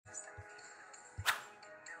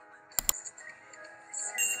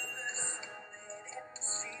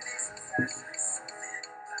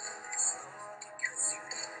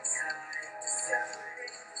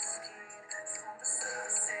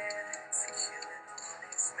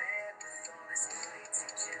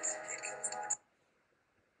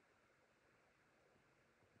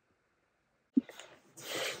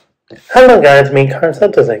Hello guys, me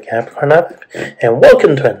Santos at Capricorn, and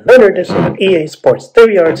welcome to another edition of EA Sports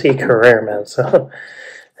WRC Career Mode. So,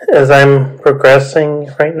 as I'm progressing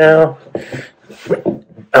right now,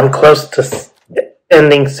 I'm close to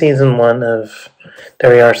ending Season 1 of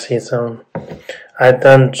WRC. So, I've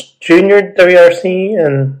done Junior WRC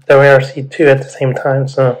and WRC 2 at the same time,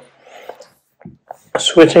 so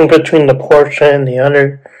switching between the Porsche and the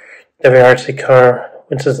other WRC car,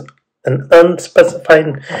 which is an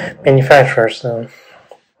unspecified manufacturer, so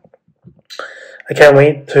I can't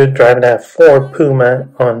wait to drive that Ford Puma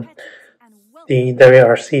on the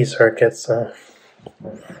WRC circuit. So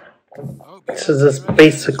this is just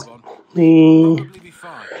basically,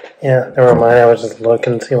 yeah, never mind, I was just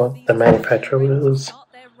looking to see what the manufacturer was.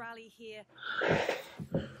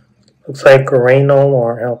 Looks like Renault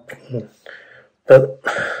or Alpine, but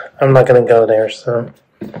I'm not gonna go there. So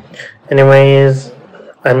anyways,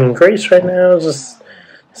 I'm in Greece right now, just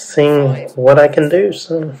seeing what I can do.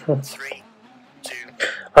 So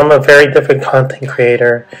I'm a very different content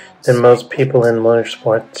creator than most people in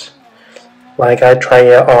motorsports. Like, I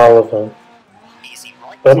try out all of them,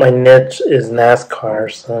 but my niche is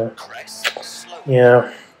NASCAR. So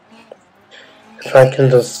yeah, if I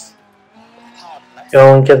can just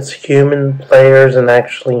go against human players and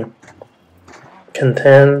actually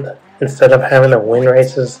contend instead of having to win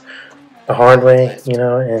races the hard way, you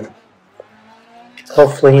know, and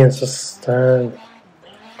hopefully it's just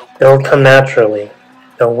it'll come naturally,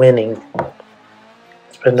 the winning.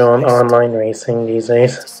 It's been doing online racing these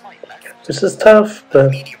days, which is tough,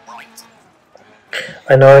 but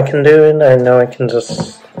I know I can do it. I know I can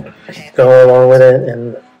just go along with it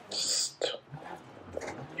and just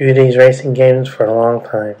do these racing games for a long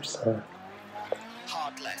time. So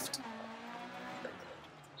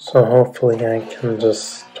hopefully I can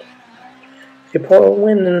just keep on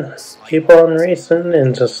winning, keep on racing,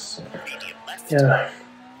 and just, yeah,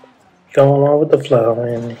 go along with the flow.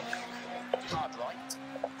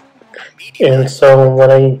 And so what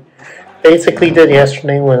I basically did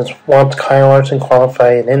yesterday was watch Kyle Larson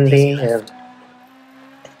qualify in Indy, and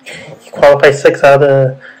he qualified 6 out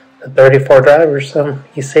of the 34 drivers, so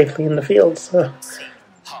he's safely in the field. So,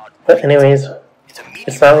 but anyways,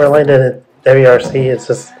 it's not related to WRC, it's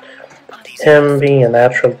just him being a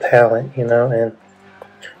natural talent, you know, and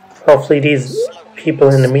hopefully these people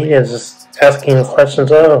in the media is just asking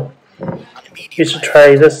questions. Oh, you should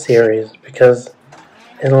try this series because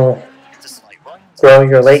it'll grow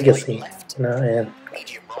your legacy, you know. And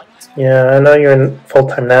yeah, I know you're a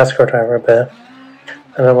full-time NASCAR driver, but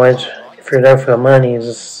otherwise, if you're there for the money,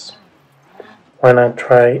 just why not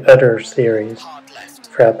try other series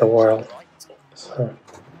throughout the world? So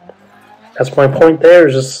that's my point there,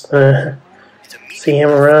 is just see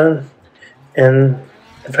him run, and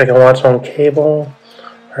if I can watch on cable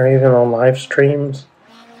or even on live streams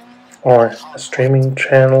or a streaming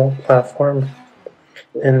channel platform,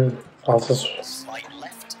 and I'll just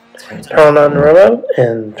turn on the remote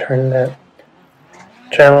and turn that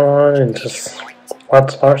channel on and just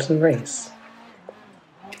watch Larson race.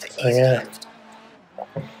 So yeah.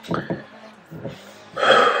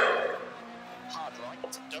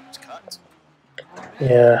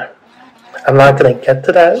 Yeah, I'm not going to get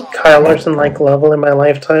to that Kyle Larson-like level in my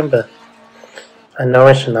lifetime, but I know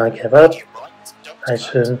I should not give up. I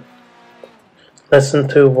should listen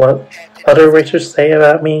to what other racers say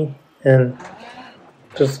about me and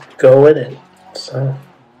just go with it. So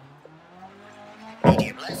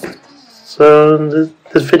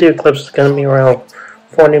this video clip is going to be around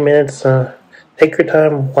 40 minutes. Take your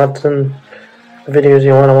time watching the videos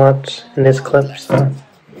you want to watch in this clip. So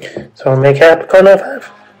I'll make it happy. Karlo 5.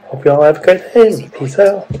 Hope you all have a great day. Peace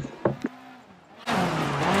out.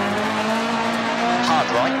 Hard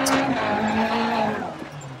right.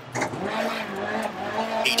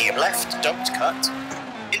 Medium left, don't cut.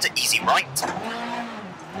 Into easy right.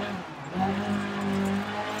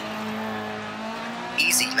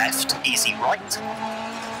 Easy left, easy right.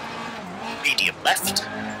 Medium left.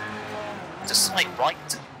 To slight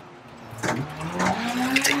right.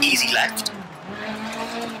 Into easy left.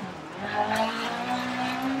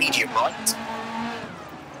 Medium right.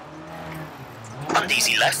 And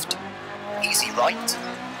easy left. Easy right.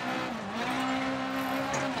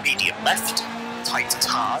 Medium left. Tight and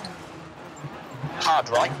hard. Hard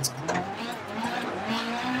right.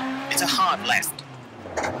 It's a hard left.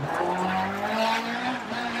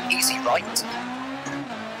 Easy right.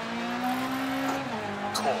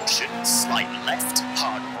 Caution, slight left,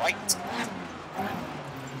 hard right.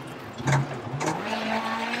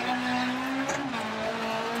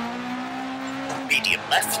 Medium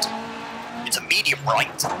left. It's a medium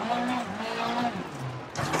right.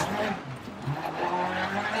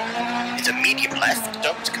 medium left,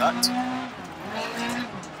 don't cut.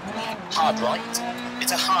 Hard right,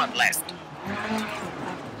 into hard left.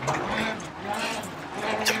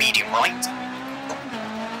 Into medium right.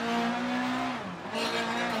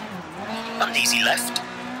 And easy left,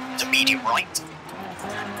 into medium right.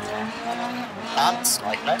 And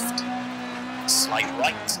slight left, slight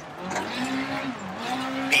right.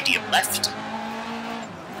 Medium left.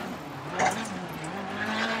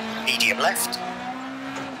 Medium left.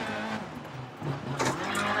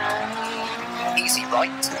 Easy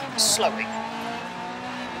right, slowing.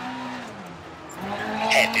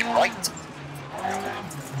 Hairpin right.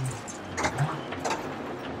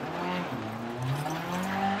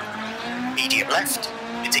 Medium left,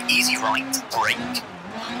 into easy right, brake.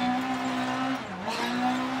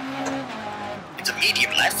 Into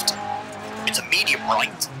medium left, into medium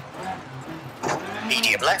right.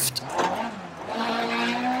 Medium left.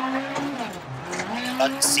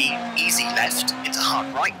 Unseen, easy left, into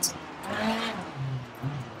hard right.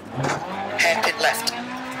 Hairpin left.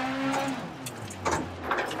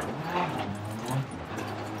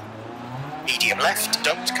 Medium left,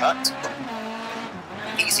 don't cut.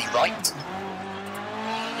 Easy right.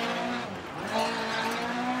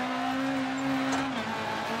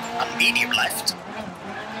 And medium left.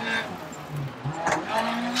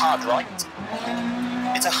 Hard right.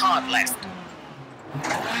 It's a hard left.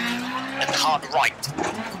 And hard right.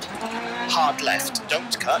 Hard left,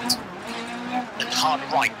 don't cut. And hard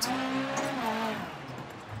right.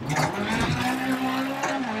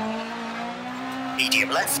 Medium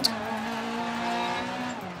left.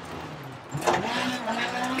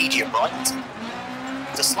 Medium right.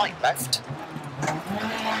 The slight left.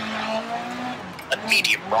 And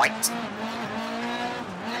medium right.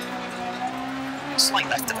 Slight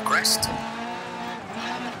left of the crest.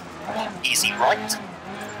 Easy right.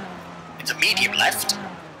 Into medium left.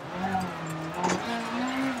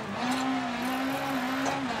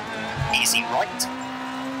 Easy right.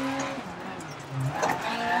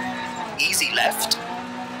 Easy left.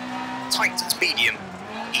 Tightens medium.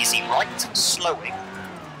 Easy right, slowing.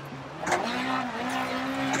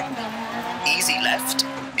 Easy left,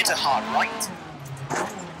 into hard right.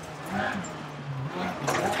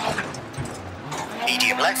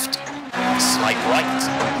 Medium left, slight right.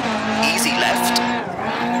 Easy left.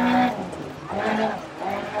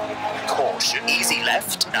 Caution, easy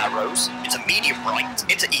left, narrows, into medium right,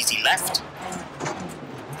 into easy left.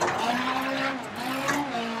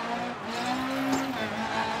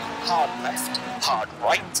 Hard left, hard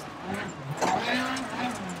right.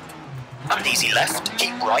 And easy left,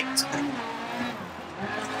 keep right.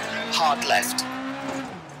 Hard left.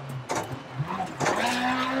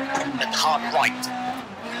 And hard right.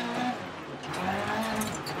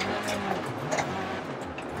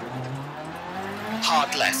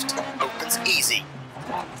 Hard left, opens easy.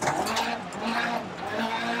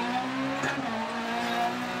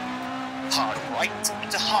 Hard right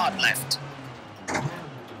into hard left.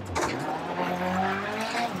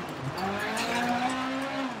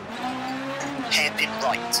 Hairpin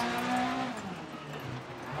right.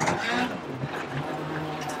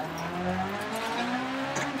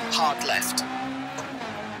 Hard left.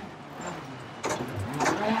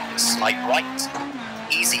 Slight right.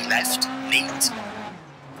 Easy left. Neat.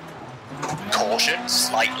 Caution.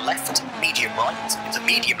 Slight left. Medium right. Into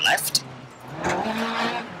medium left.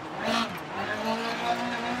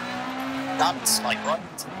 And slight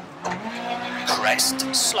right.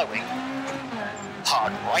 Crest. Slowing.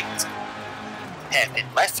 Hard right. Hairpin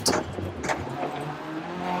left.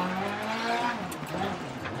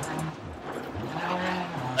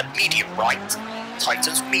 And medium right,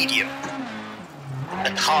 tightens medium.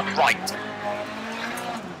 And hard right.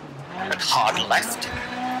 And hard left.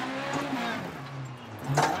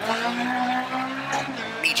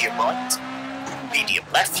 Medium right, medium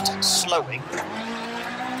left, slowing.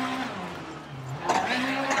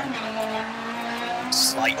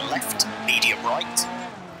 Slight left, medium right.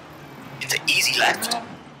 Into easy left.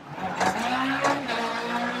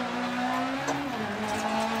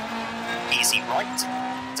 Easy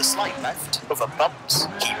right. To slight left. Over bumps.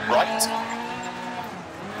 Keep right.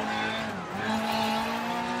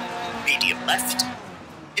 Medium left.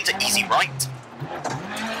 Into easy right.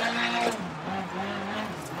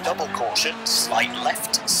 Double caution. Slight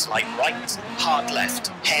left. Slight right. Hard left.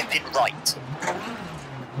 Hairpin right.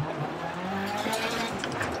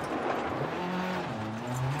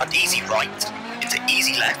 And easy right, into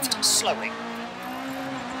easy left, slowing.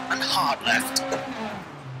 And hard left.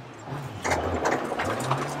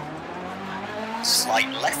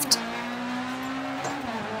 Slight left.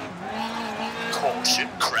 Caution,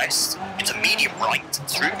 crest, into medium right,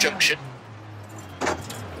 through junction.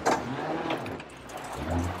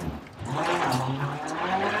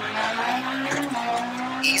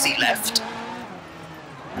 left.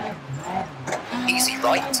 Easy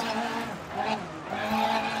right.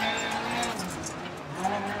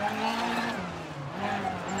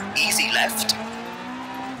 Easy left.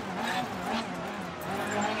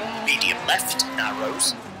 Medium left,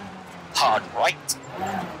 narrows. Hard right.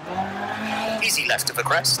 Easy left of the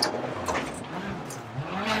crest.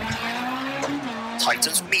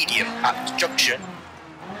 Tightens medium at junction.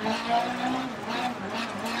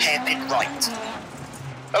 Hairpin right.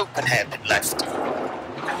 Open hairpin left.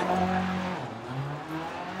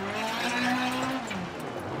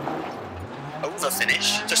 Over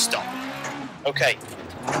finish to stop. Okay,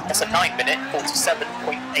 that's a 9-minute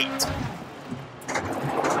 47.8.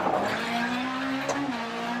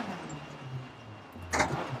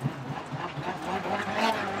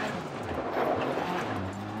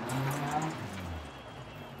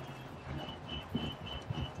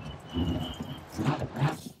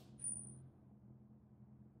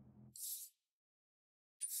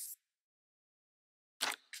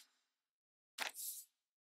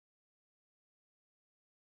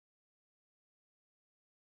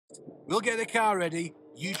 We'll get the car ready.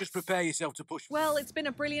 You just prepare yourself to push. Well, it's been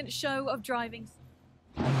a brilliant show of driving.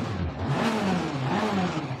 5,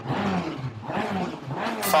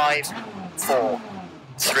 4,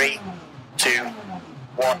 3, 2,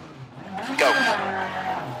 1, go.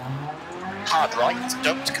 Hard right,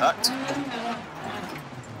 don't cut.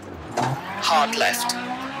 Hard left,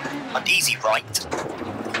 and easy right.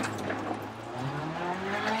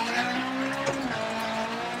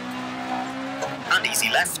 And easy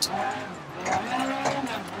left.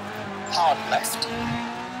 Hard left.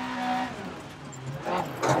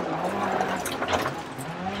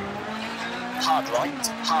 Hard right,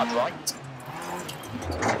 hard right.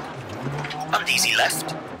 And easy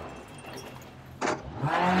left.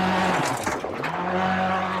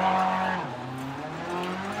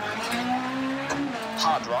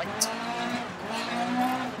 Hard right.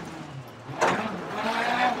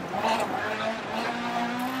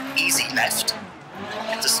 Easy left.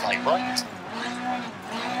 Into slight right.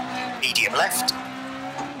 Medium left.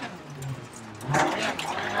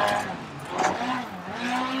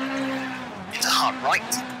 Into hard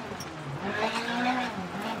right.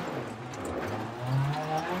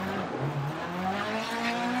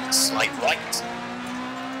 Slight right.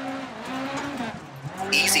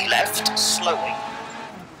 Easy left, slowing.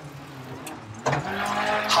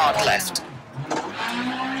 Hard left.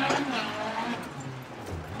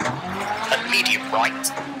 And medium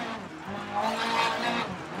right.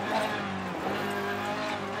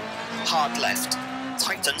 Hard left.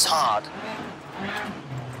 Tightens hard.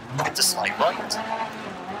 Into slight right.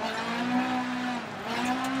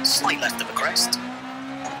 Slight left of the crest.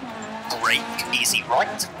 Brake, easy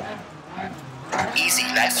right. Easy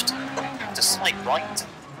left. To slight right.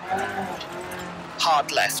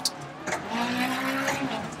 Hard left.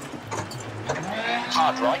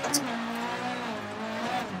 Hard right.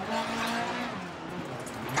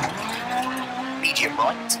 Medium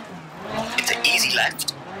right. Into easy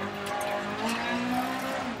left.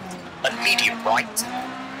 And medium right.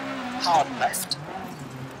 Hard left.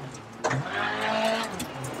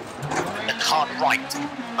 And hard right.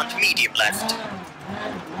 And medium left.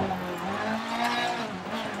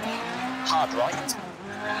 Hard right.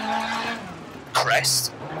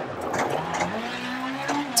 Crest.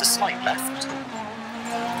 To slight left.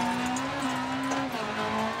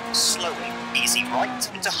 Slowing, easy right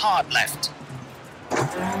into hard left.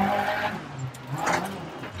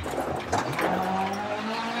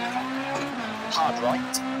 Hard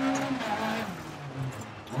right.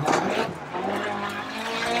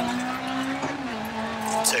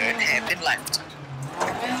 Turn hairpin left.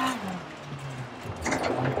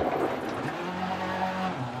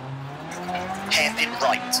 Hairpin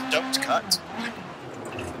right, don't cut.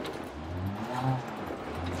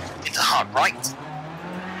 Into hard right.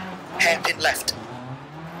 Hairpin left.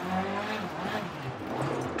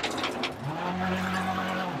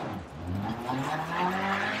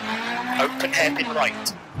 Open hairpin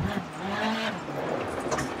right.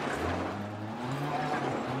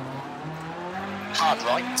 Hard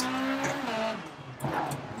right.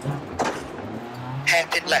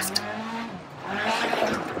 Hairpin left.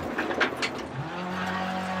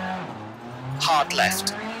 Hard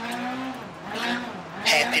left.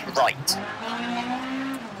 Hairpin right.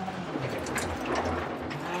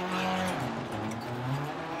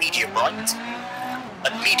 Medium right.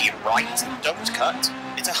 And medium right, don't cut.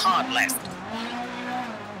 It's a hard left.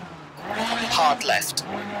 Hard left.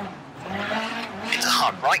 It's a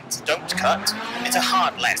hard right, don't cut. It's a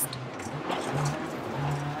hard left.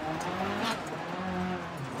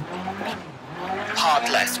 Hard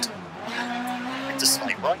Hard left. Into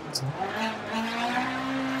slight right.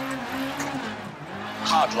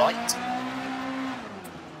 Hard right.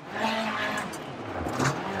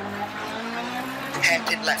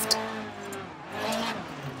 Hairpin left.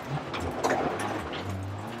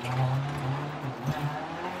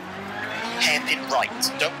 Hairpin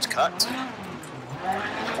right. Don't cut.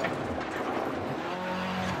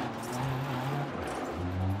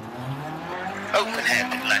 Open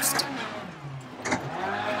hairpin left.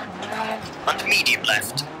 And medium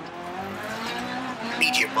left.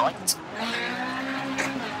 Medium right.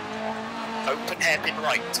 Open hairpin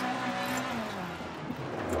right.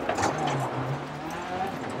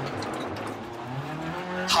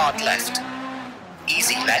 Hard left.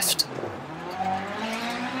 Easy left.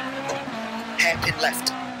 Hairpin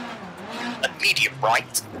left. And medium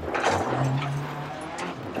right.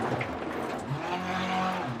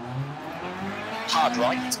 Hard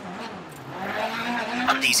right.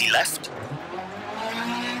 And easy left.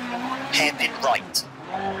 Hairpin right.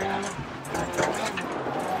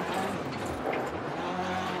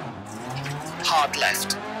 Hard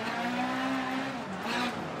left.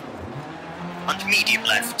 And medium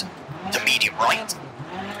left. To medium right.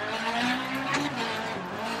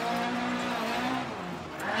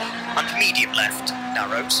 And medium left.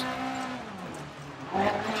 Narrows.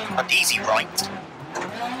 And easy right.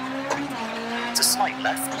 To slight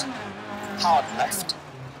left. Hard left.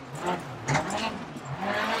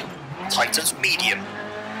 Tightens medium.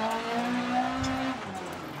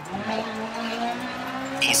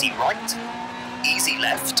 Easy right. Easy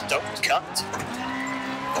left. Don't cut.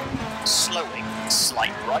 Slowing.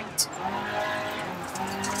 Slight right.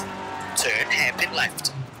 Turn hairpin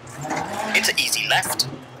left. Into easy left.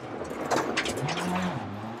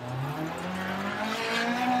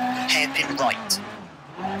 Hairpin right.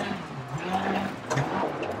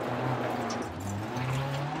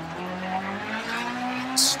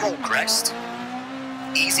 Small crest.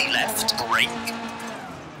 Easy left, brake.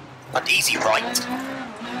 And easy right.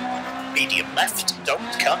 Medium left,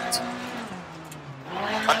 don't cut.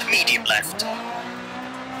 And medium left.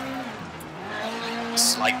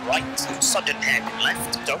 Slight right, sudden hairpin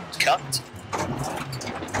left, don't cut.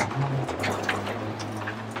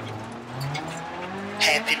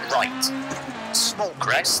 Hairpin right. Small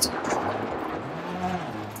crest.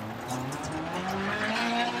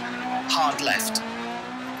 Hard left.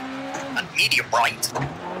 And medium right.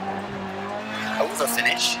 Over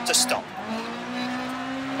finish to stop.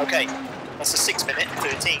 Okay, that's a 6 minute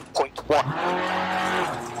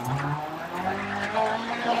 13.1.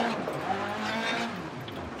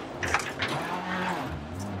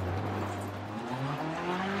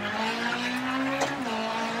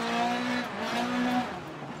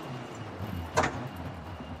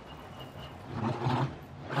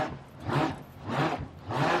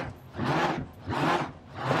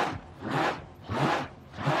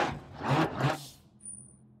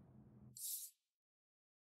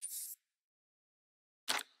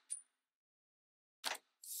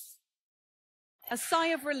 A sigh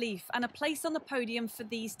of relief and a place on the podium for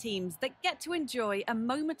these teams that get to enjoy a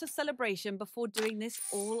moment of celebration before doing this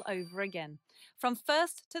all over again. From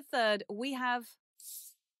first to third, we have...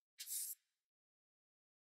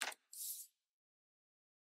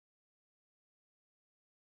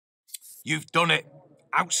 You've done it.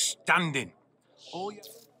 Outstanding. All you...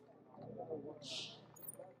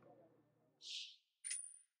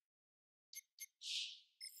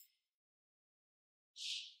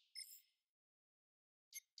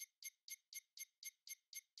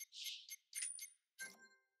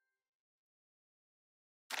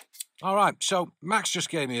 All right, so Max just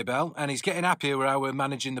gave me a bell, and he's getting happier with how we're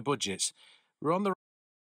managing the budgets. We're on the...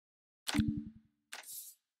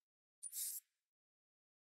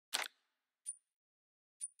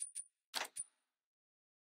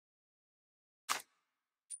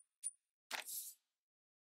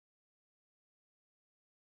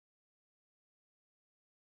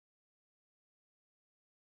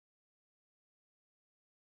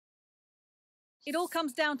 It all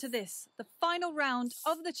comes down to this, the final round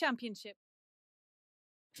of the championship.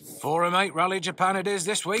 Forum 8 Rally Japan it is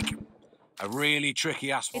this week. A really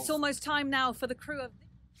tricky asphalt. It's almost time now for the crew of...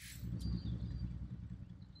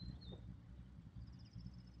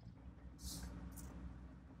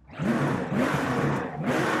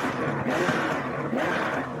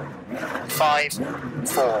 Five,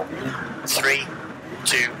 4, 3,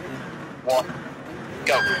 2, 1,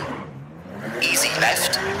 go. Easy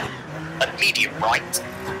left. And medium right.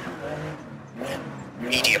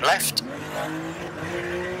 Medium left.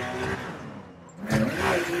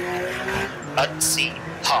 Unseen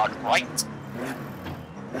hard right.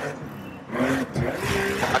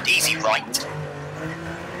 And easy right.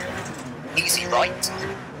 Easy right.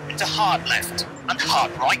 Into hard left and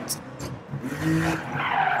hard right.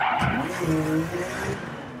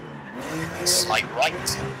 Slight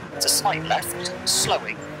right to slight left,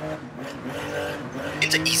 slowing.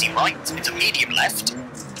 Into easy right, into medium left.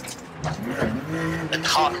 And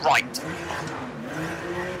hard right.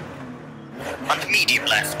 And medium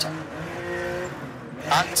left.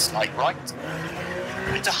 And slight right.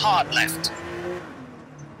 Into hard left.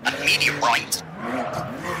 And medium right.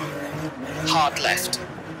 Hard left.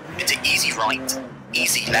 Into easy right.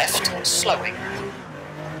 Easy left, slowing.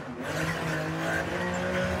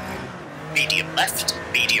 Medium left,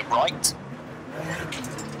 medium right.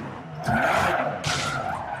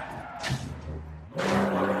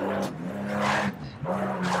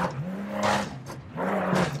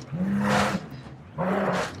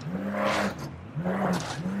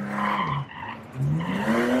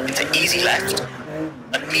 Into easy left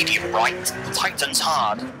and medium right, tightens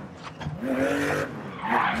hard.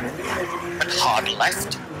 And hard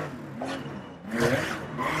left.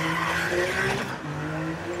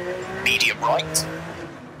 Medium right.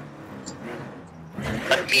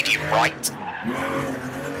 And medium right.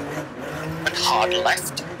 And hard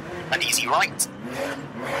left. And easy right.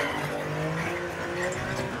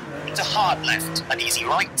 Into hard left and easy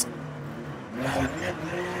right.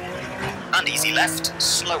 And easy left,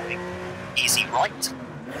 slowing. Easy right.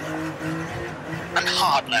 And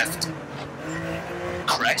hard left.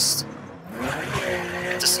 Crest.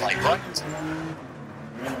 Into slight right.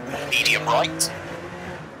 Medium right.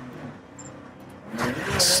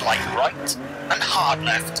 Slight right. And hard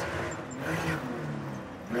left.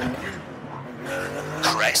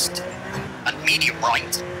 Crest. And medium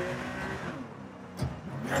right.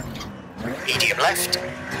 Medium left.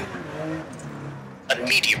 And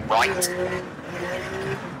medium right.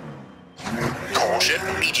 Caution,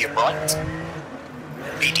 medium right.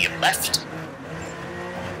 Medium left.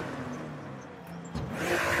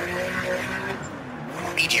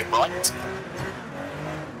 Medium right.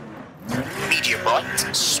 Medium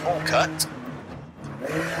right, small cut.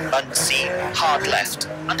 Unseen, hard left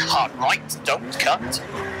and hard right, don't cut.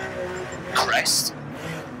 Crest.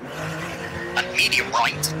 And medium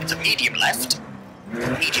right into medium left.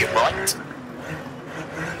 Medium right.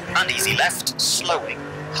 And easy left, slowing.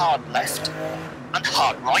 Hard left and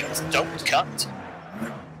hard right, don't cut.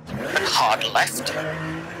 And hard left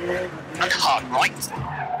and hard right.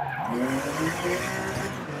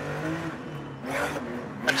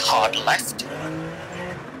 And hard left.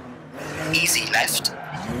 Easy left.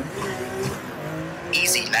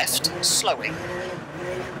 Easy left, slowing.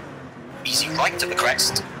 Easy right to the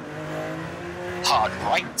crest. Hard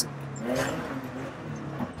right.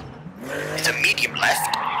 Into medium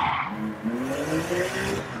left.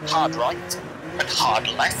 Hard right and hard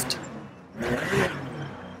left.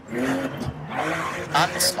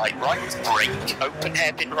 And slight right, brake, open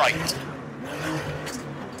hairpin right.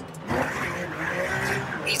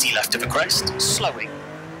 Easy left of a crest, slowing.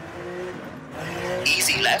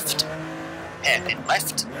 Easy left, hairpin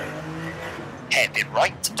left. Hairpin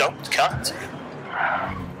right, don't cut.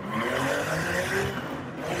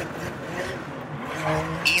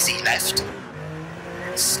 Easy left,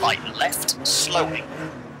 slight left, slowing.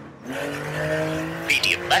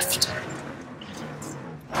 Medium left.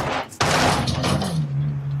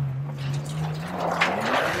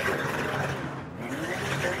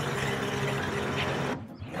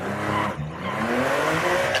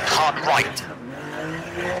 And hard right.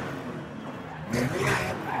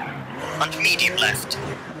 And medium left.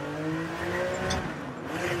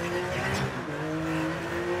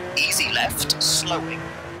 Easy left, slowing.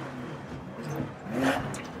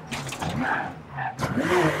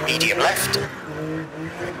 Medium left.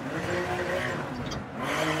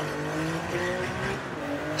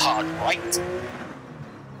 Hard right.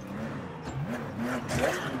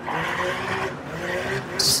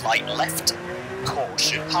 Slight left.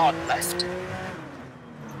 Caution, hard left.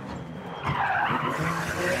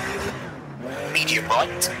 Medium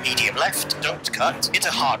right, medium left, don't cut, into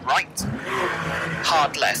hard right.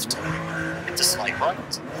 Hard left, into slight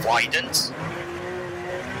right, widens.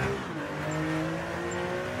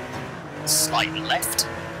 Slight left.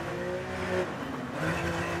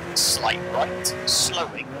 Slight right,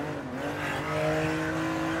 slowing.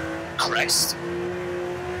 Crest.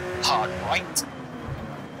 Hard right.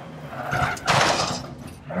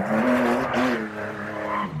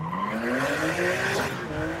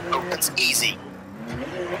 Opens easy.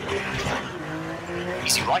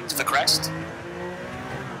 Easy right to the crest.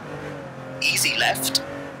 Easy left.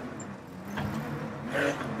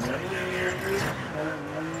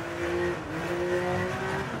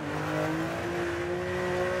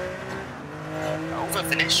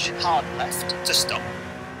 finish, hard left to stop.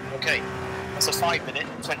 Okay, that's a 5 minute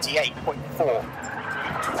 28.4.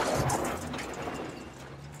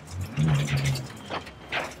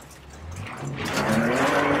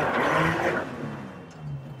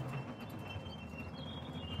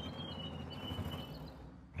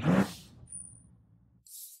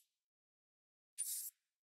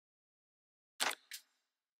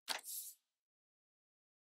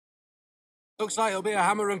 Looks like it'll be a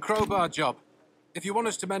hammer and crowbar job. If you want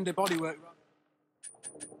us to mend a bodywork...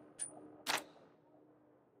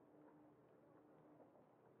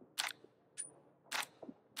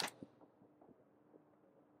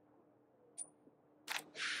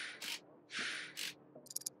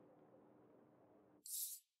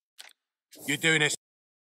 You're doing a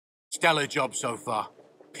stellar job so far.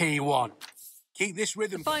 P1. Keep this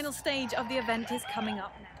rhythm... The final stage of the event is coming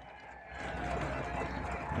up now.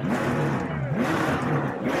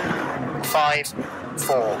 5,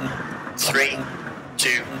 4, 3,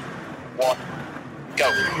 2, 1, go.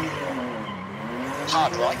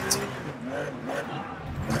 Hard right.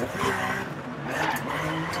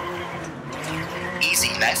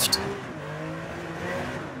 Easy left.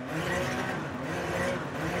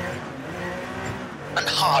 And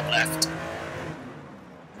hard left.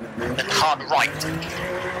 And hard right.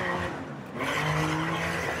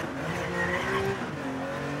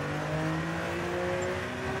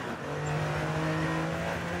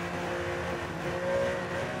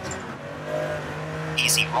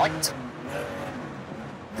 Easy right.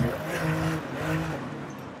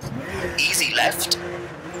 Easy left.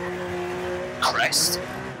 Crest.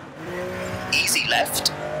 Easy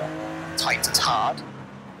left. Tightens hard.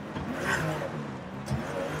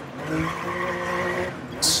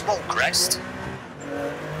 Small crest.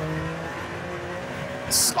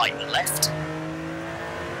 Slight left.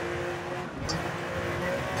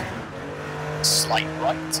 Slight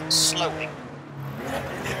right, slowing.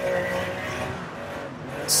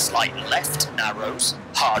 Slight left, narrows.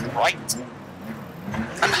 Hard right.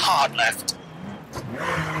 And hard left.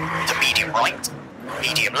 To medium right.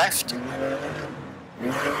 Medium left.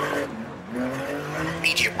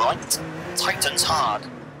 Medium right. Tightens hard.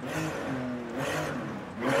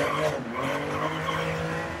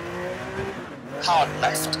 Hard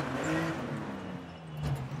left.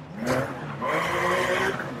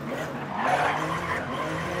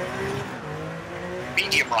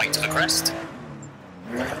 Medium right to the crest.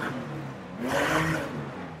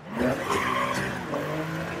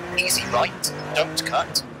 Easy right, don't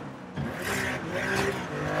cut.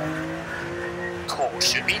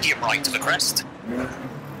 Caution, medium right to the crest.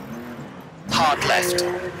 Hard left.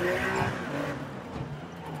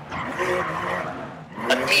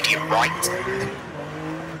 And medium right.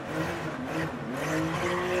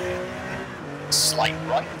 Slight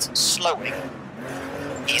right, slowing.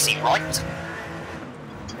 Easy right.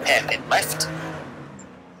 Hairpin left.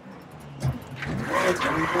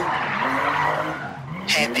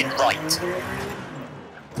 Hairpin right.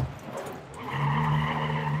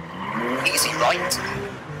 Easy right.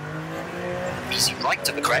 Easy right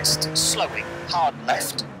to the crest, slowing. Hard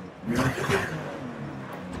left.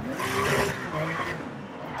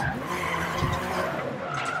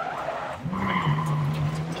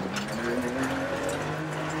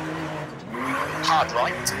 Hard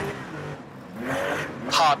right.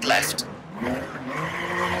 Hard left.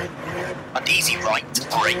 And easy right,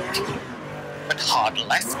 brake. And hard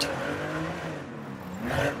left.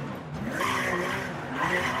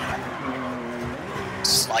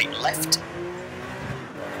 Slight left.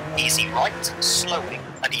 Easy right, slowing.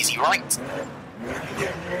 And easy right.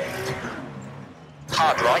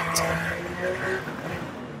 Hard right.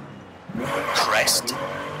 Crest.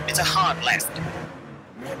 It's a hard left.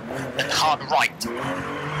 And hard right.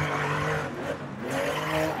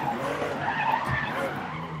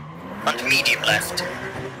 And medium left.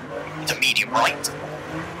 To medium right.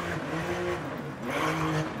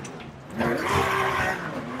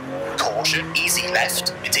 Caution, easy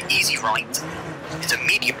left into easy right. Into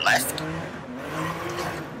medium left.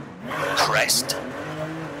 Crest.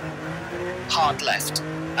 Hard left.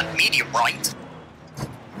 And medium right.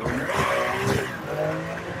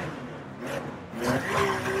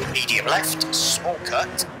 Medium left, small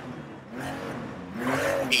cut.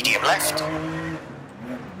 Medium left.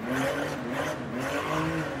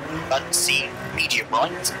 Unseen, medium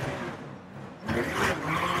right.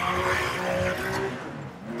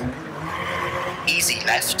 Easy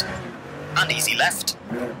left. And easy left.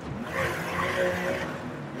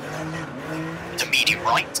 To medium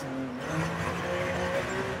right.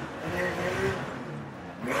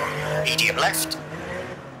 Medium left.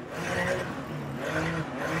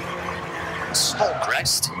 Small crest.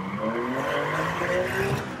 left.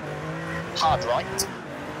 Hard right.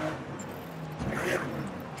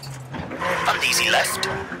 And easy left.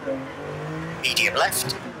 Medium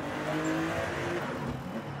left.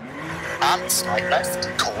 And slight left.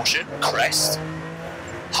 Caution. Crest.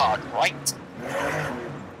 Hard right.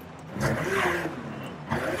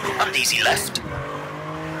 And easy left.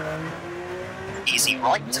 Easy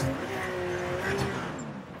right.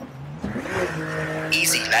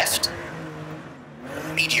 Easy left.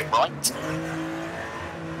 Medium right.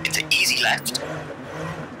 Into easy left.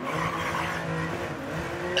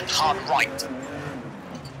 And hard right.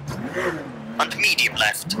 And medium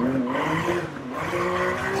left.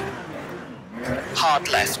 Hard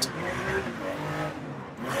left.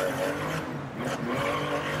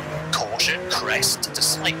 Caution, crest to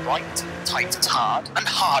slight right, tightens hard, and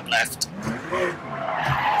hard left.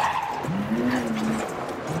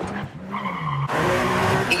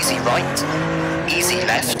 Easy right, easy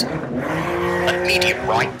left, and medium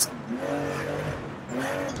right.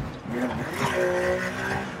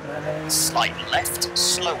 Slight left,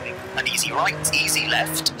 slowing, and easy right, easy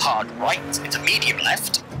left, hard right, into medium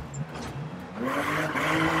left.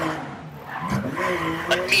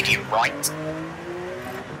 And medium right.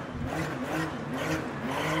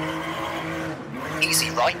 Easy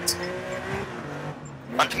right.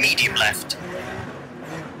 And medium left.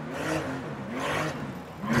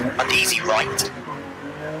 And easy right.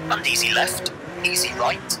 And easy left. Easy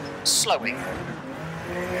right. Slowing.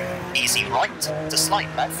 Easy right to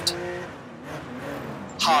slight left.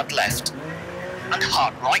 Hard left. And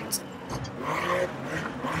hard right.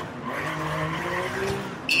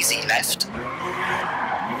 Easy left.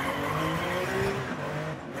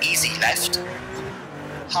 Easy left.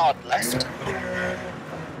 Hard left.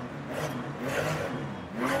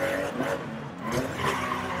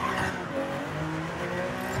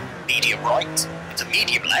 Medium right into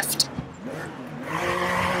medium left.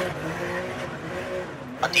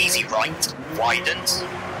 And easy right widens.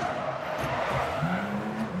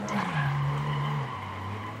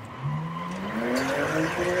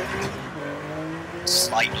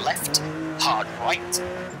 Slight left, hard right.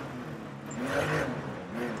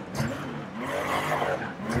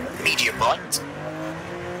 Medium right.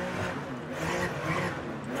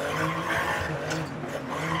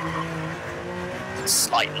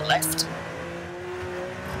 Slight left.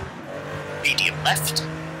 Medium left.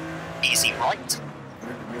 Easy right.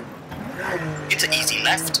 Into easy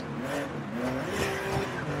left.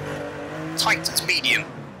 Tightens medium.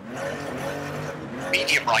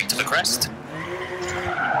 Medium right to the crest.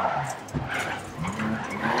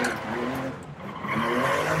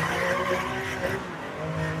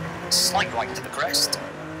 Slight right to the crest.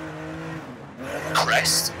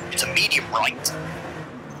 Crest into medium right.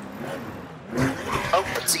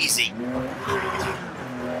 Opens easy.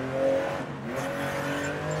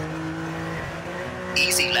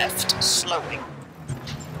 Easy left, slowing.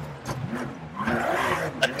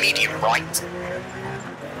 And medium right.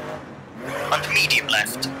 And medium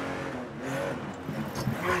left.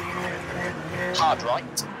 Hard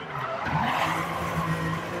right.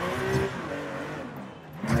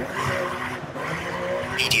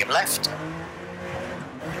 Medium left.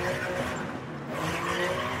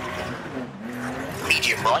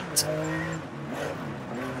 Medium right.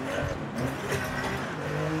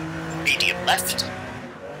 Medium left.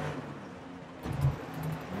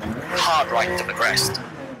 Hard right to the crest.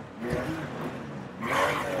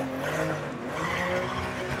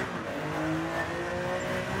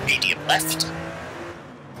 Medium left.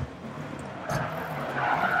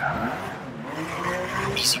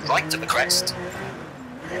 Easy right to the crest.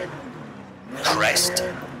 Crest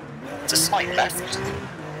to slight left.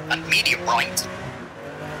 And medium right.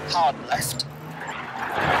 Hard left.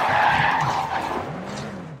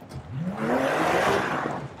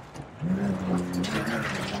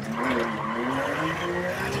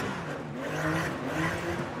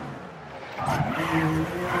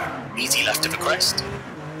 Easy left of the crest.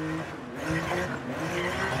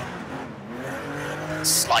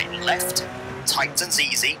 Slight left, tightens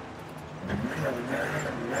easy.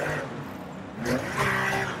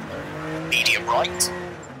 Medium right.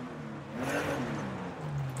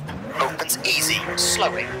 Opens easy,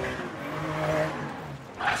 slowing.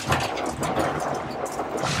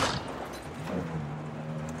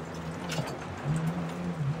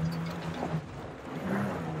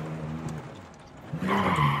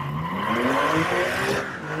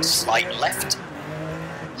 Slight left,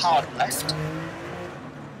 hard left.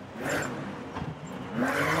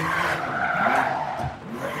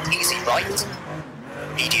 Easy right,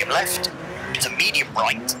 medium left, into medium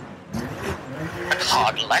right, and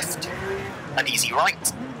hard left. and easy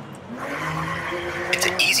right.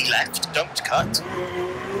 Into easy left, don't cut.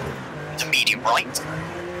 Into medium right.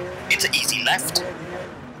 Into easy left.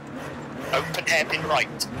 Open hairpin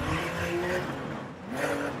right.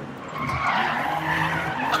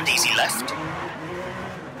 And easy left.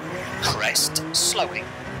 Crest, slowing.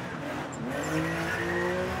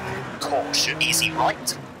 Caution, easy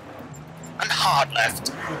right. And hard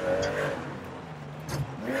left.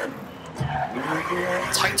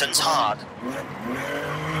 Tightens hard.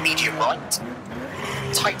 Medium right.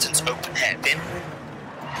 Tightens open hairpin.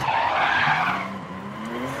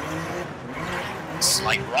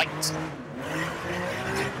 Slight right.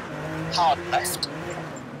 Hard left.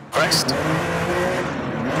 Crest.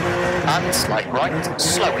 And slight right,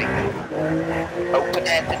 slowing. Open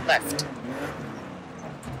hairpin left.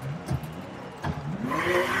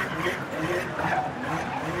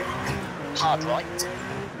 Hard right.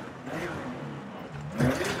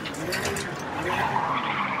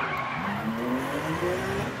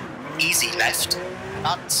 Easy left,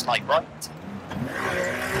 and slight right.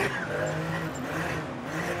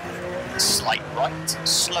 Slight right,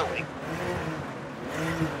 slowing.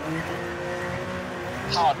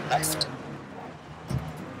 Hard left.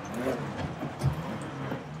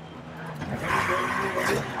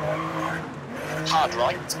 Hard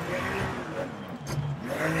right.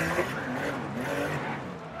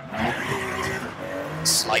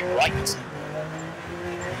 Slight right.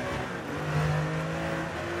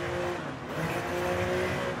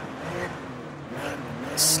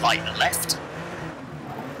 Slight left.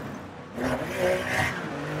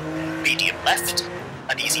 Medium left.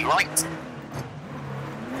 And easy right.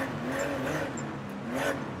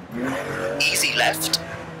 Easy left.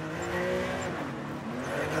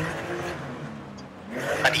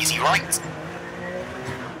 And easy right.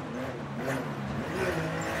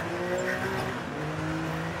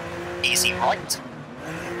 Easy right.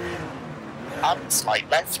 And slight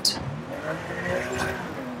left.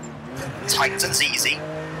 Tightens easy.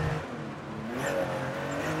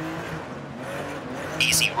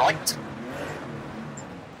 Easy right.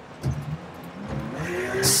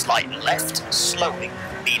 Slight left, slowing.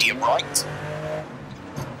 Medium right.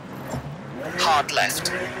 Hard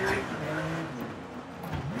left.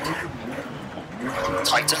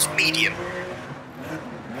 Tightens medium.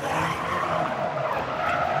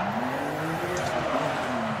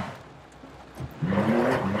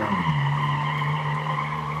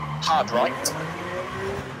 Hard right.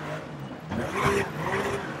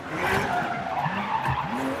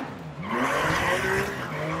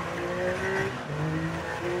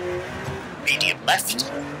 Medium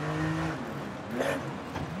left.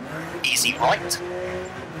 Easy right.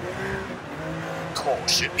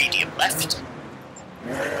 Caution, medium left.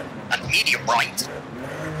 And medium right.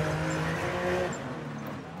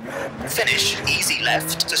 Finish, easy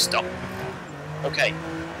left to stop. Okay,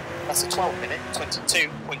 that's a 12-minute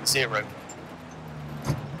 22.0.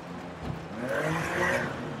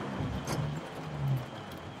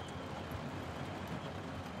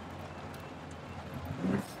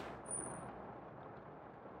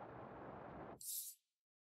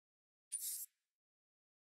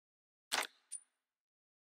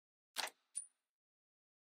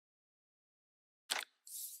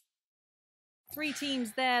 Three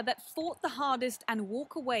teams there that fought the hardest and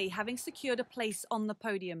walk away having secured a place on the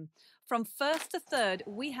podium. From first to third,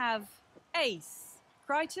 we have Ace,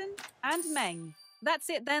 Crichton and Meng. That's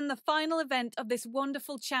it then, the final event of this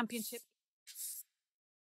wonderful championship.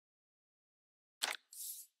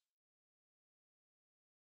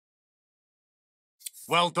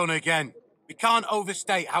 Well done again. We can't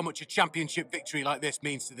overstate how much a championship victory like this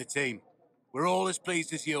means to the team. We're all as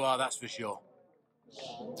pleased as you are, that's for sure.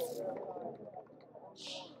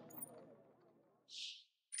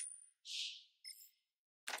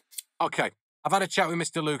 Okay, I've had a chat with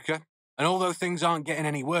Mr. Luca, and although things aren't getting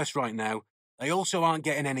any worse right now, they also aren't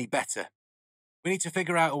getting any better. We need to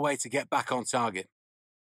figure out a way to get back on target.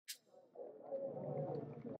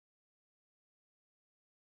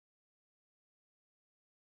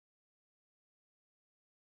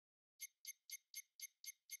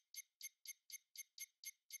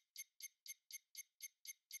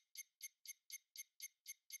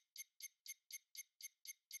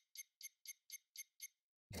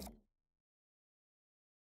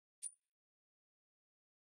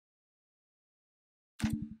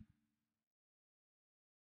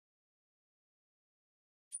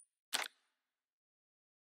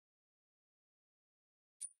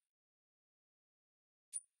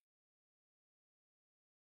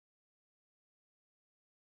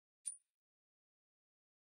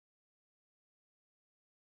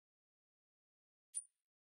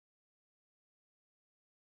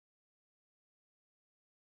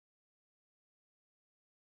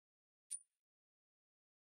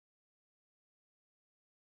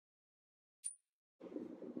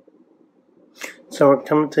 So we're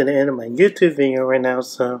coming to the end of my YouTube video right now,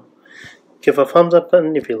 so give a thumbs up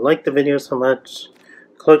button if you like the video so much.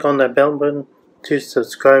 Click on that bell button to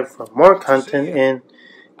subscribe for more content, and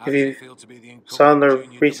if you saw the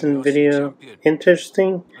recent video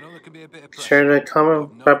interesting, share the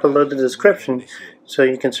comment right below the description so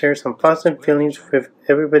you can share some positive feelings with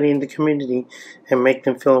everybody in the community and make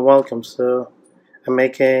them feel welcome. So I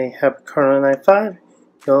make a happy Karlo 95.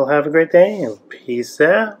 You'll have a great day and peace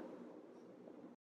out.